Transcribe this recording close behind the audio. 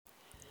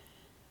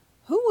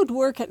Who would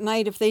work at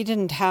night if they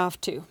didn't have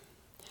to?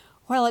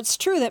 While it's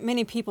true that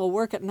many people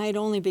work at night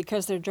only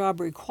because their job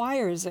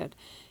requires it,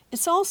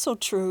 it's also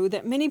true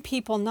that many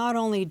people not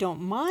only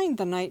don't mind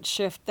the night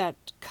shift that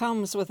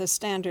comes with a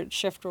standard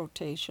shift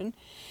rotation,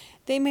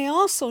 they may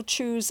also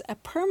choose a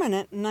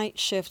permanent night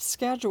shift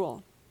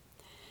schedule.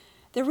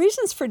 The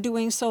reasons for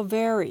doing so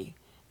vary.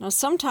 Now,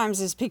 sometimes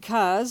it's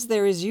because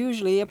there is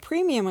usually a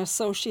premium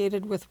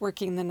associated with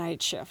working the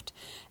night shift,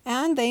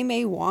 and they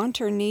may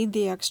want or need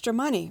the extra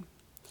money.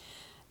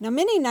 Now,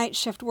 many night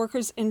shift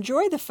workers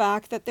enjoy the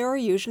fact that there are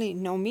usually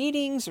no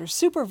meetings or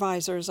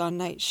supervisors on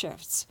night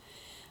shifts.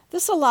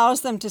 This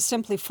allows them to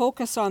simply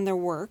focus on their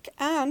work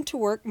and to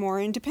work more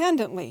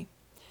independently.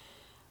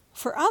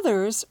 For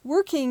others,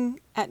 working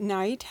at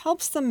night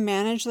helps them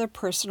manage their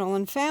personal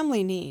and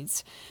family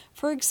needs.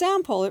 For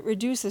example, it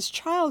reduces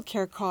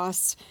childcare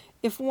costs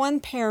if one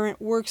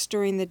parent works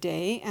during the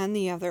day and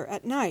the other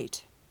at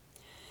night.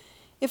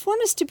 If one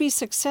is to be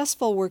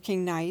successful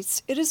working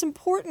nights, it is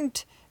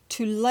important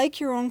to like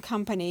your own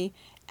company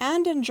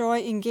and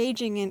enjoy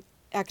engaging in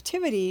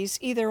activities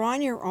either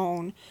on your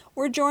own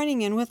or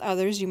joining in with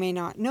others you may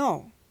not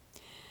know.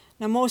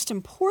 Now, most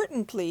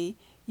importantly,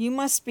 you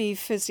must be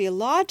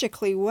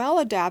physiologically well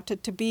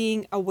adapted to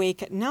being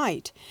awake at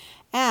night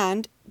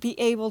and be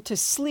able to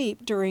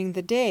sleep during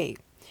the day.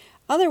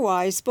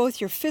 Otherwise, both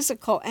your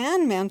physical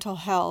and mental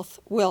health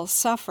will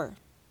suffer.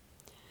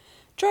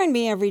 Join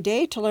me every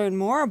day to learn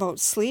more about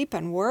sleep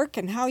and work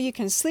and how you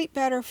can sleep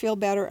better, feel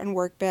better, and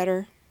work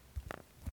better.